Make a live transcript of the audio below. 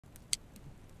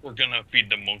We're gonna feed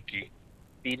the monkey.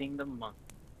 Feeding the monkey.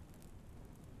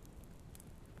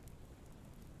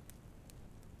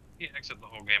 He exited the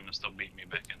whole game and still beat me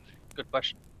back in there. Good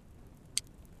question.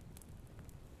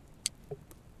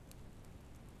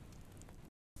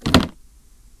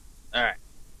 Alright.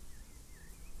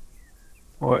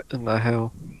 What in the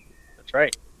hell? That's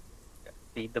right. Gotta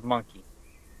feed the monkey.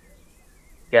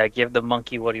 Gotta give the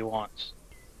monkey what he wants.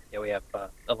 Yeah, we have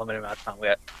a limited amount of time. We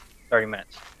got 30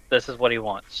 minutes. This is what he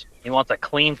wants. He wants a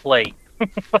clean plate.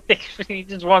 He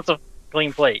just wants a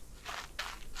clean plate.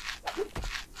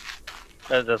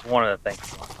 That's one of the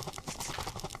things.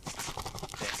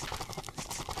 Okay.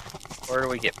 Where do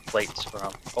we get plates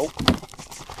from? Oh,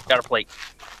 got a plate.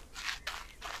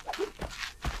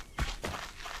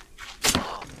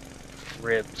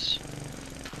 Ribs,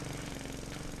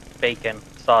 bacon,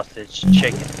 sausage,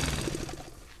 chicken.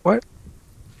 What?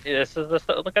 Yeah, this is the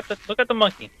stuff. Look at the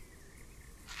monkey.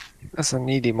 That's a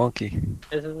needy monkey.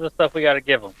 This is the stuff we gotta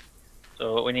give him.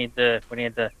 So we need to.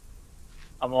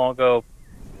 I'm gonna go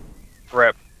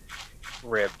prep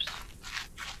ribs.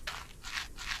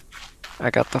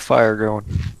 I got the fire going.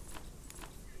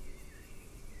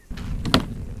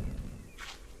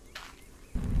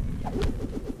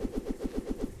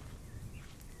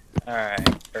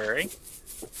 Alright, curry.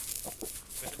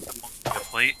 Feed the monkey a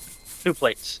plate. 2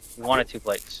 plates. We wanted 2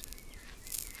 plates.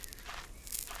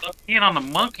 Stop peeing on the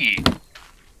monkey.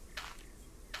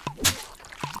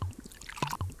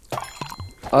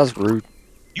 That was rude.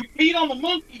 You peed on the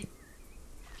monkey.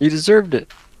 You deserved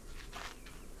it.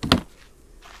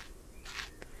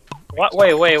 What?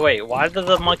 Wait. Why does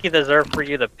the monkey deserve for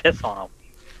you to piss on him?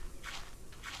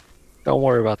 Don't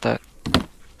worry about that.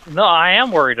 No, I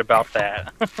am worried about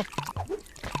that.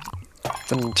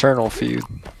 It's an internal feud.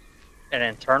 An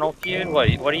internal feud?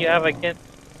 What do you have against?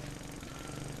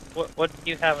 What do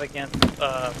you have against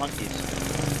monkeys?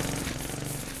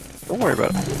 Don't worry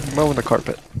about it. Mowing the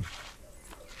carpet.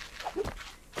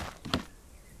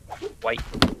 White.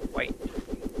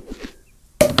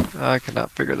 I cannot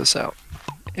figure this out.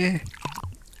 Use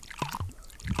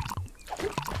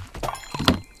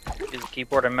a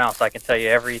keyboard and mouse. I can tell you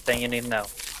everything you need to know.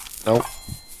 Nope.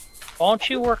 Why don't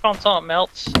you work on something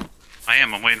else? I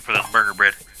am. I'm waiting for this burger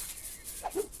bread.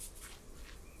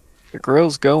 The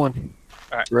grill's going.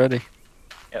 Alright. It's ready.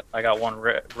 Yep, I got one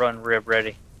run rib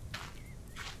ready.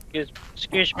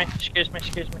 Excuse me.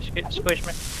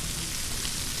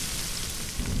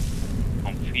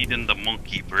 I'm feeding the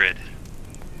monkey bread.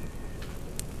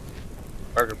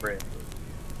 Burger bread.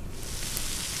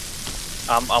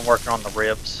 I'm working on the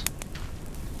ribs.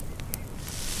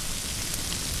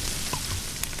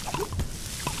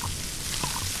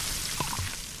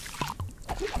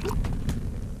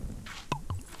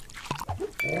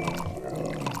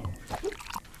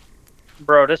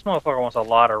 Bro, this motherfucker wants a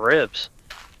lot of ribs.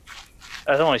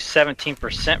 That's only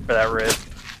 17% for that rib.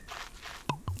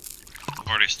 I've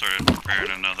already started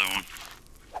preparing another one.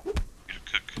 You to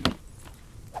cook.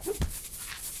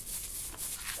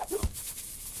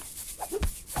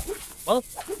 Well,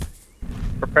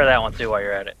 prepare that one too while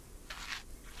you're at it.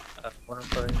 What am I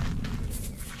putting?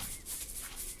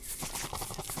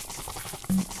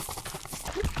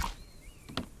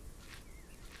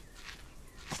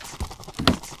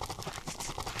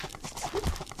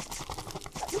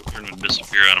 They're gonna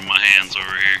disappear out of my hands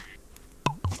over here.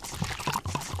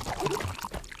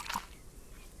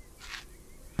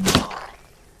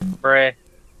 Bray.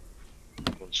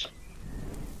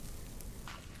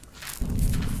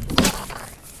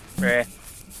 Bray.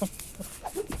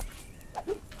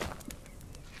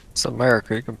 It's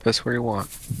America. You can piss where you want.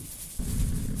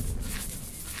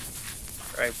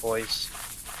 Right, boys.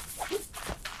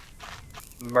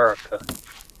 America.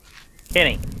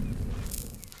 Kenny,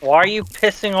 why are you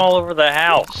pissing all over the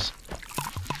house?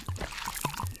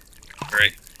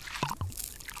 Great.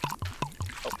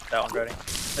 Oh, that one ready.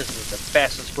 This is the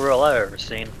fastest grill I've ever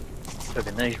seen.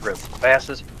 Cooking these ribs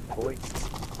fastest, boy.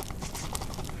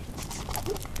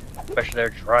 Especially they're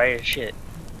dry as shit.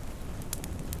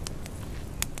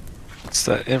 It's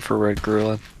that infrared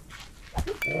grilling.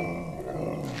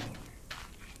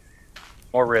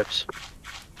 More ribs.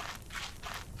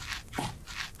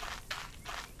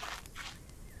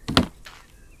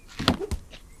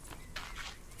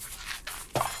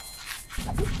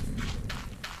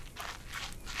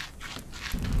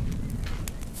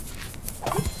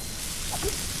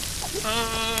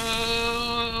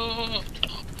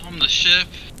 I'm the chef.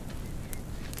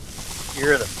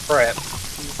 You're the prep.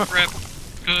 Prep.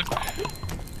 Cook.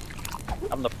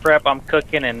 I'm the prep, I'm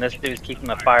cooking, and this dude's keeping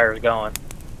the fires going.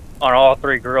 On all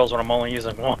 3 grills when I'm only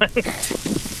using one.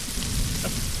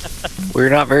 We're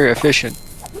not very efficient.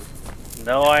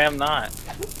 No, I am not.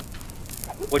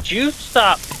 Would you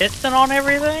stop pissing on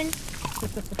everything?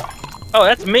 Oh,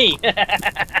 that's me.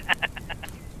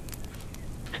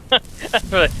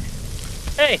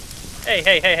 Hey, hey, hey,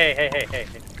 hey, hey, hey, hey, hey.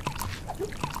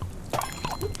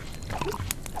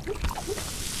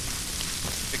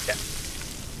 Good cat.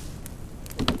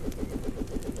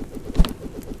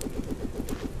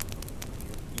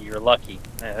 You're lucky.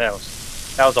 Yeah, that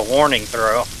was a warning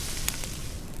throw.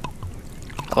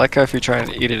 I like how if you're trying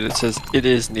to eat it, it says it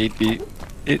is need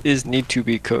to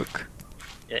be cooked.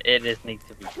 It is needs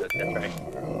to be cooked. That's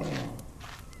right.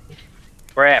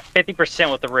 We're at 50%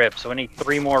 with the ribs, so we need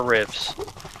 3 more ribs.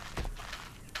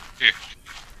 Here.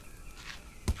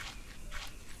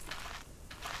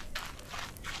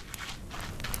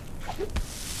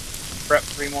 Prep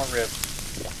 3 more ribs.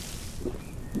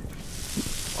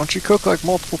 Why don't you cook like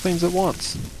multiple things at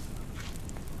once?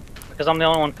 Because I'm the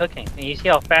only one cooking. And you see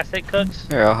how fast it cooks?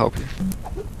 Here, I'll help you.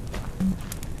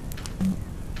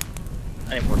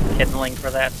 I need more kindling for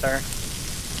that, sir.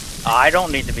 I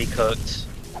don't need to be cooked.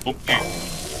 Okay.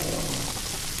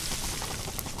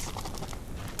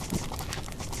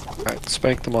 Alright,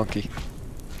 spank the monkey.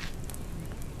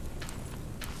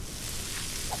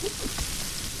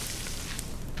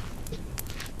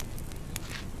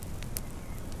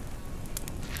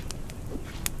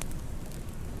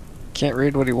 Can't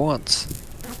read what he wants.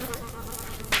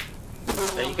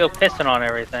 There you go, pissing on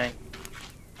everything.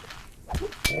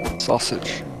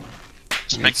 Sausage.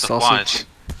 Just You make need the sausage flies.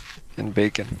 and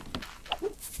bacon.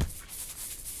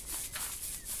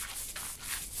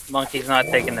 Monkey's not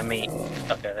taking the meat.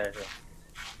 Okay, there's it.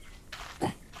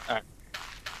 Alright.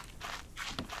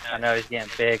 I know he's getting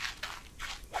big.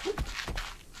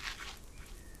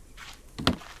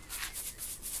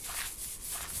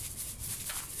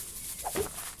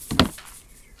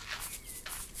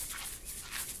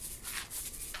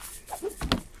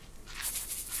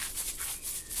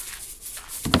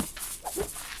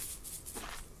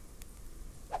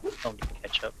 Don't need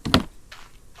ketchup.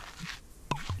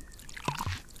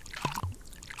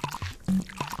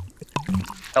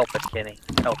 Help it, Kenny.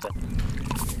 Help it.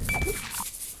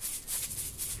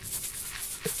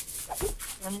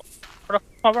 Where the f***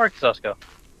 my barbecue sauce go?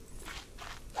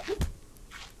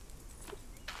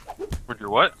 Where'd your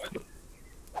what?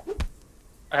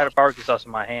 I had a barbecue sauce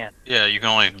in my hand. Yeah, you can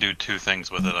only do 2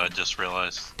 things with it, I just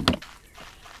realized.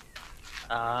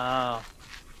 Oh.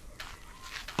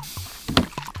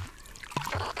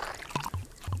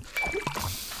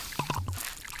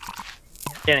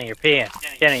 Kenny, you're peeing.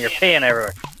 Kenny, you're peeing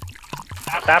everywhere.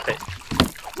 Stop it.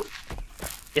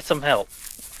 Get some help.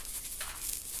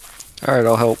 Alright,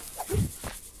 I'll help.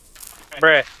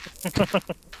 Bruh.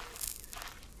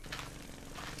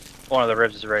 One of the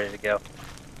ribs is ready to go.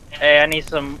 Hey, I need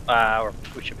some,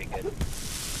 we should be good.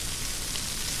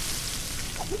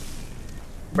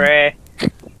 Bruh.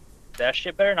 That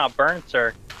shit better not burn,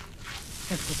 sir.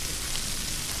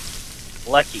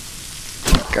 Lucky.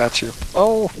 Got you.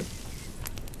 Oh!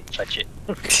 Touch it.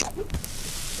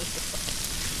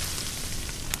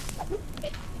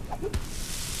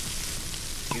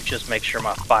 You just make sure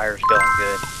my fire's going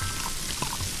good.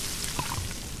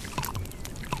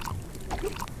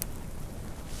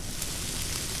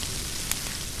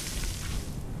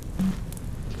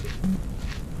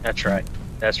 That's right.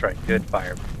 That's right. Good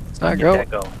fire. It's not Get going. that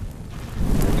going.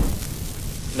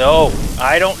 No,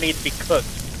 I don't need to be cooked.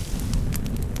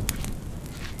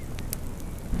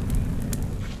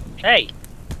 Hey!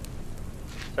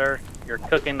 Sir, you're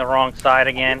cooking the wrong side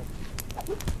again.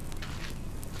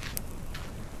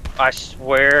 I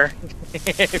swear,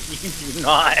 if you do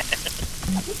not.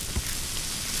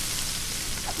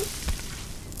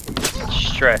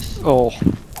 Stress. Oh.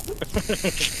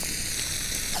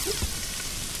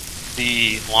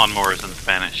 The lawnmower is in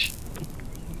Spanish.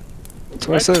 That's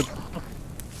what I said.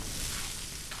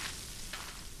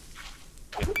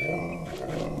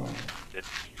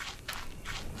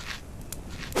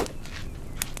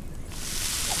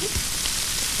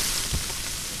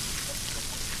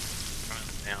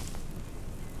 Down.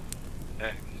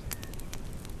 Okay.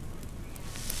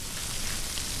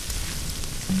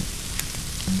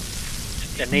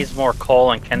 It needs more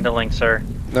coal and kindling, sir.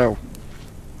 No.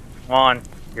 Come on,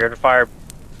 you're at the fire.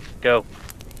 Go.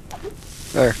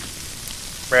 There.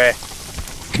 Ray.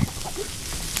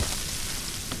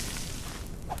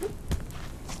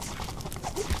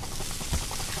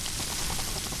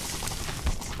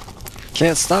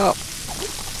 Can't stop.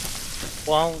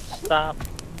 Won't stop.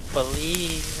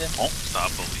 Believe. Won't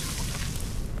stop believing.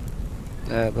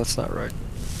 Yeah, that's not right.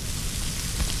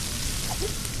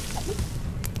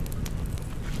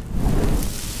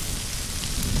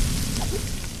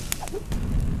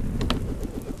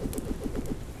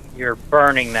 You're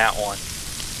burning that one.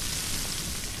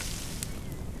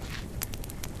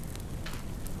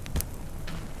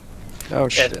 Oh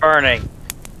shit. It's burning.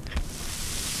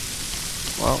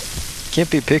 Well, can't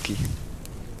be picky.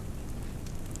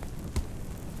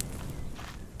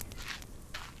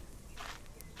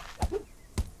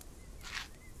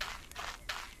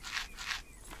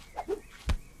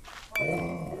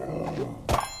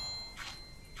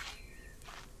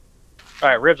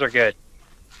 Alright, ribs are good.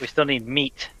 We still need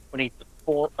meat. We need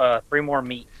 3 more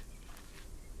meat.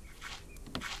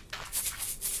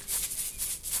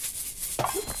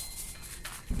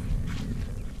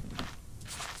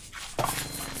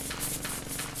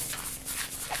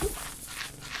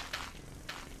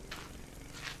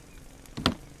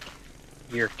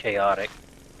 You're chaotic.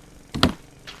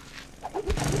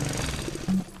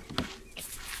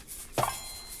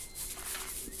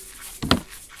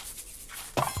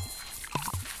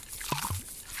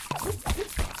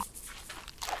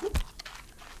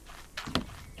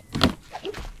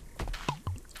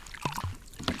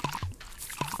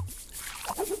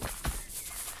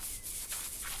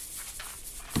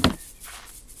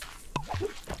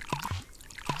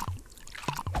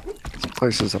 This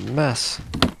place is a mess.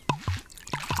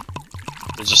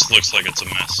 It just looks like it's a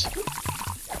mess.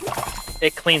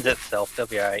 It cleans itself. They'll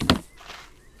be alright.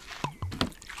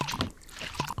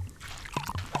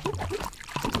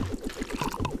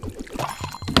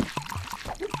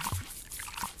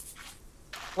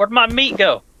 Where'd my meat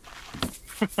go?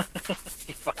 You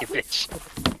fucking bitch.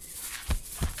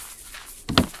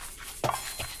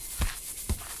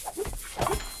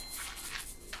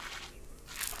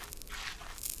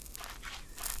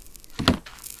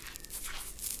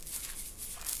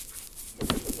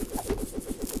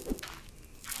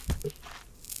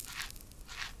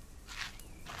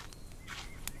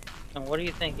 And what do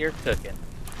you think you're cooking?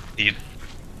 Eat.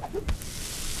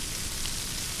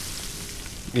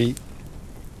 Meat.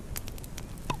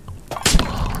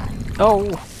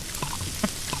 Oh!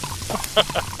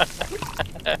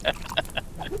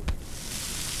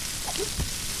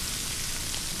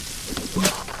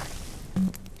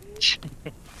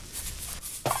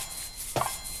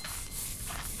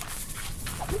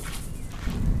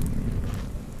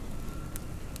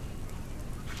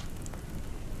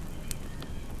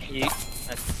 You,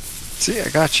 See, I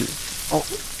got you. Oh,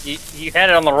 you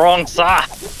had it on the wrong side.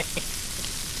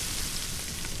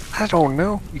 I don't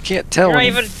know. You can't tell. You're not when-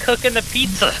 even cooking the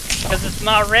pizza because it's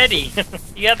not ready.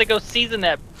 You have to go season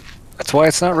that. That's why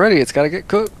it's not ready. It's got to get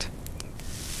cooked.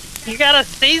 You gotta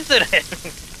season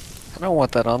it. I don't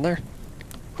want that on there.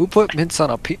 Who put mint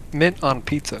on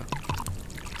pizza?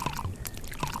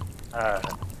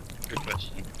 Good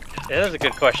question. It is a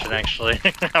good question, actually.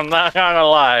 I'm not gonna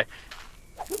lie.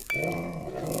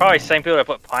 Probably same people that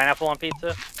put pineapple on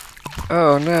pizza.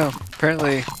 Oh no.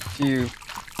 Apparently, if you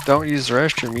don't use the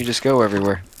restroom, you just go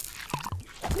everywhere.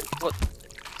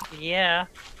 Yeah.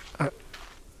 It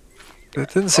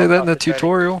didn't say that in the Sausage ready.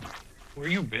 tutorial. Where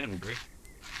you been, Brick?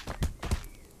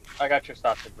 I got your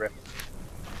sausage rip.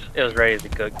 It was ready to be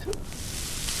cooked.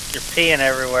 You're peeing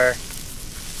everywhere.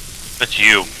 That's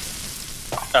you.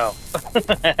 Oh.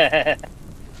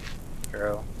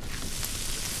 True.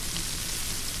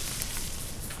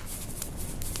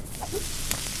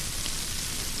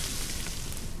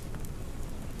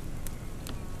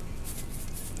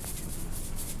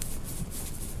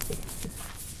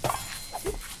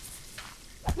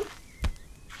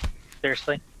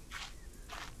 Seriously?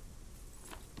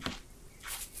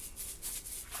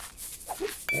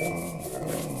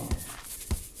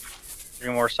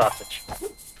 Three more sausage.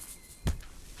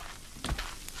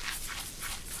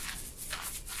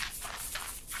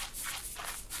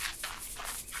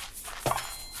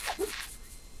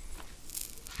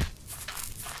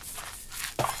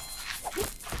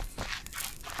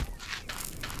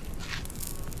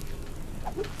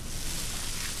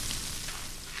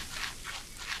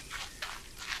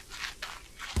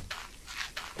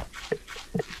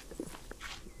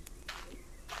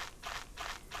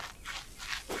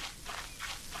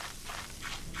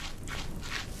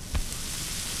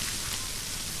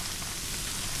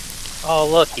 Oh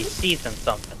look, he seasoned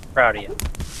something. Proud of you.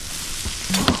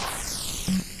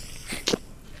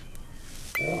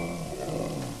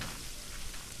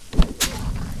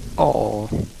 Oh.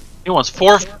 He wants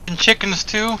 4 f***ing chickens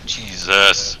too?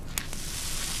 Jesus.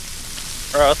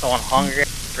 Bro, that's the one hungry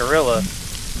gorilla.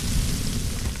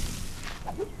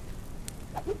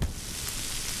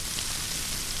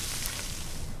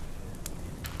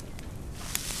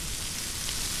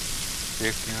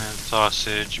 Chicken,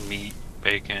 sausage, meat,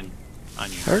 bacon,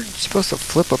 onion. How are you supposed to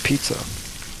flip a pizza?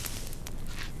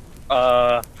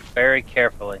 very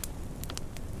carefully.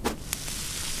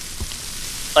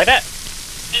 Like that.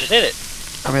 You did it.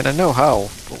 I mean, I know how,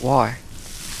 but why?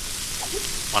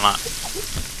 Why not?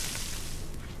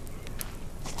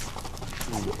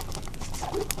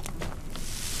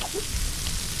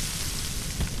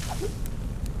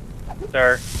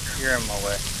 Sir, you're in my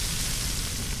way.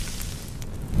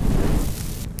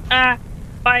 Ah,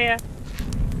 fire.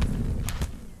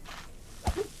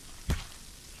 I'm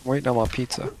waiting on my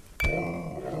pizza.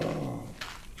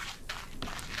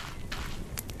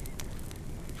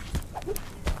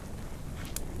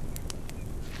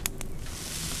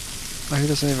 Oh, he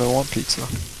doesn't even want pizza.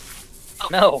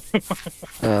 No.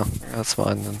 No, that's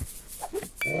fine then.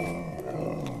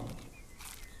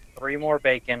 3 more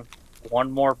bacon,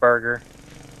 1 more burger.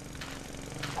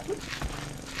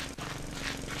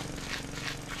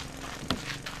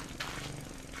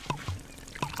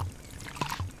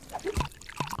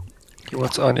 He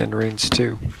wants onion rings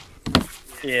too.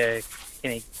 Yeah,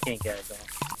 Kenny got it going.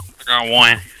 I got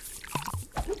one.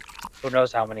 Who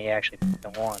knows how many he actually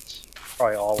wants?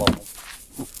 Probably all of them.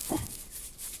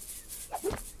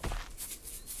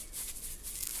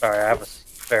 Sorry, I have a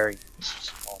very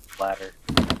small bladder.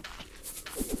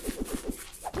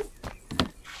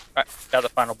 Alright, got the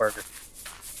final burger.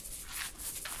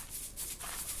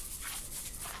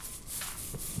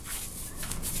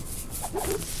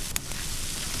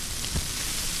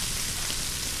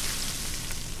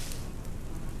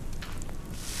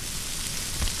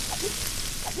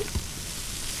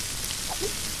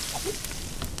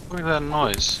 Look at that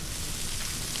noise.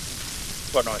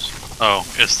 What noise? Oh,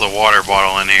 it's the water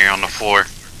bottle in here on the floor.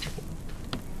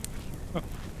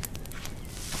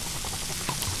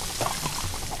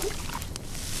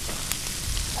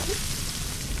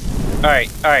 Alright.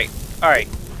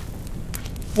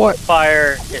 What?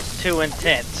 Fire is too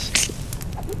intense.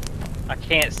 I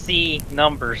can't see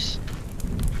numbers.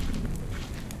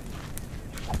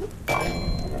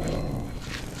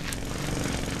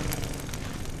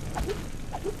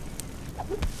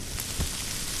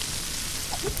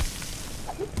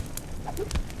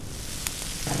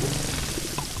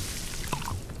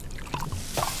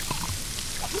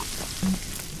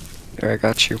 There, I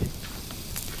got you.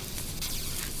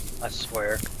 I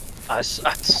swear. I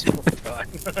swear to God.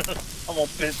 I'm gonna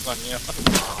piss on you.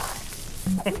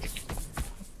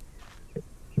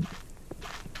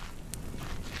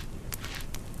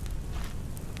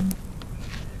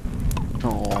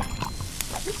 Oh.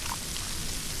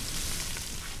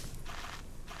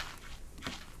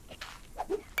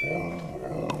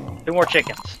 2 more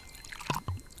chickens.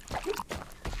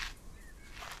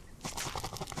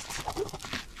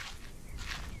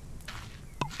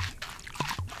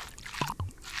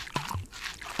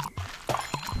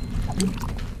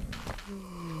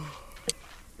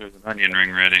 There's an onion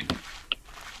ring ready.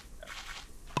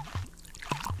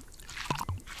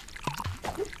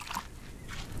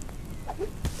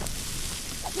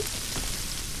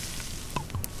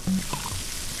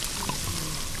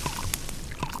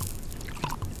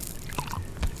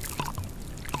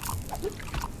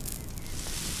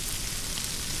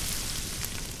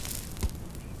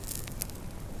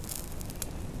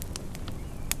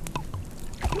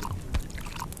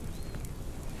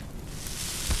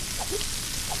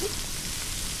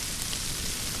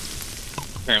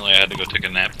 Apparently I had to go take a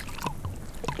nap.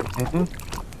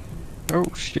 Oh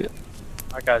shit.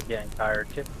 My guy's getting tired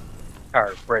too.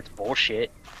 Tired of Brett's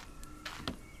bullshit.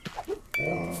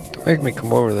 Don't make me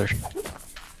come over there.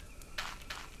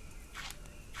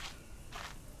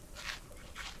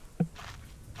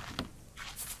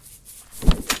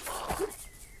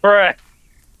 Brett!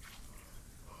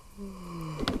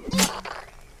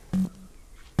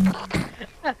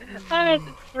 I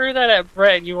threw that at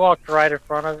Brett and you walked right in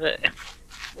front of it.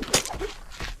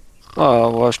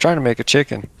 Oh, well, I was trying to make a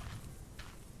chicken.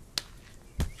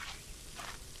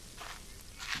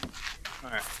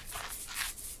 Alright.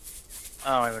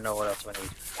 I don't even know what else we need.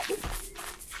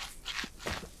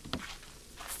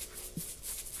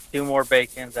 2 more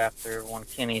bacons after 1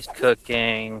 Kenny's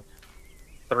cooking.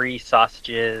 3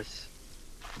 sausages.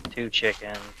 2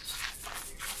 chickens.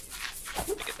 Let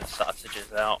me get the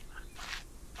sausages out.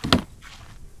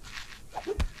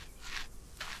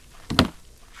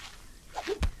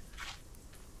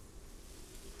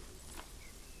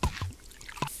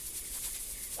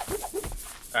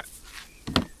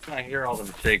 I hear all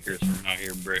them shakers from out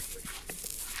here, Brick.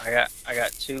 I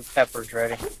got 2 peppers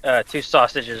ready. 2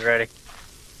 sausages ready.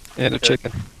 And a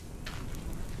chicken.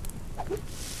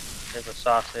 There's a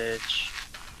sausage.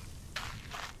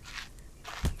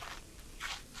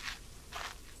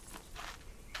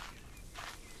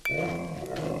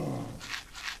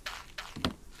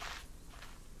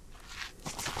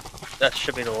 That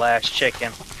should be the last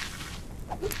chicken.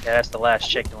 Yeah, that's the last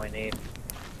chicken we need.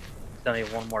 Still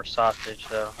need one more sausage,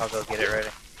 so I'll go get it ready.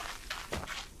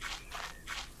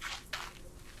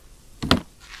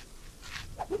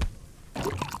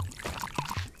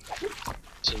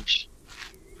 Sausage.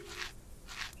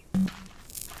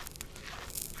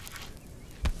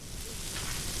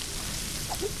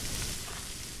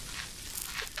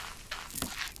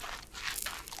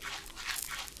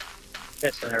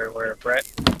 Pissing everywhere,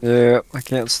 Brett. Yeah, I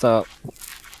can't stop.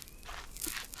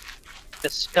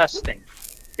 Disgusting.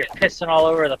 You're pissing all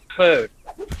over the food.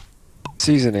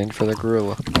 Seasoning for the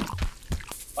gorilla.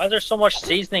 Why is there so much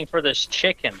seasoning for this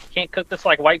chicken? You can't cook this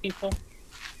like white people?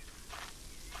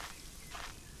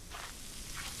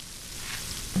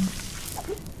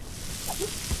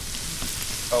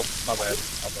 Oh, my bad.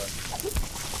 My bad.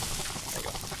 There you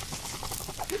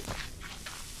go.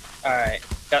 Alright,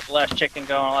 got the last chicken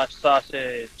going, last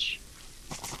sausage.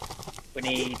 We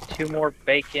need 2 more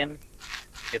bacon.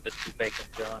 Get the 2 bacon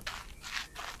going.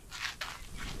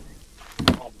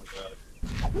 Oh my god.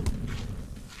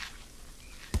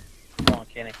 Come on,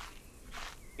 Kenny.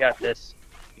 You got this.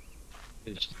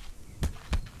 Yep,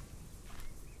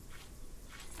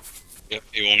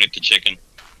 you won't eat the chicken.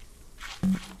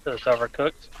 So it's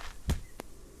overcooked.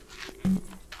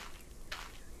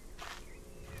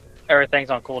 Everything's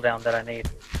on cooldown that I need.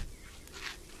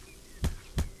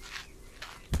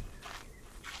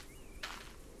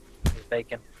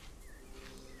 Bacon.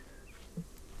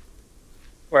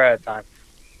 We're out of time.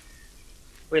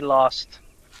 We lost.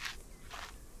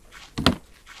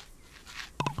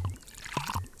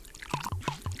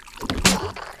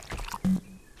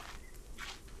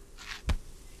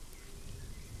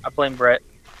 I blame Brett.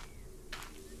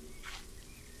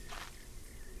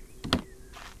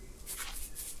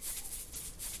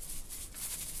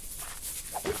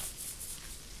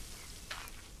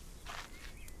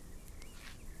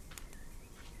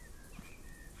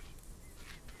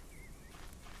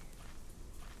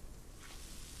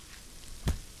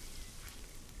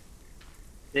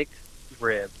 Six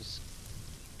ribs.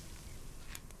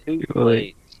 2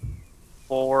 Really? plates.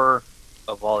 4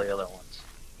 of all the other ones.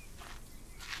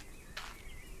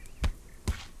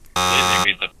 They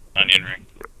beat the onion ring.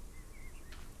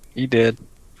 He did.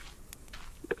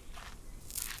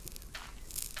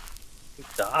 Who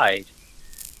died?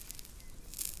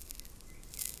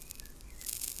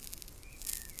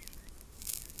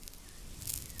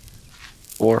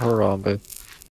 Or Harambe.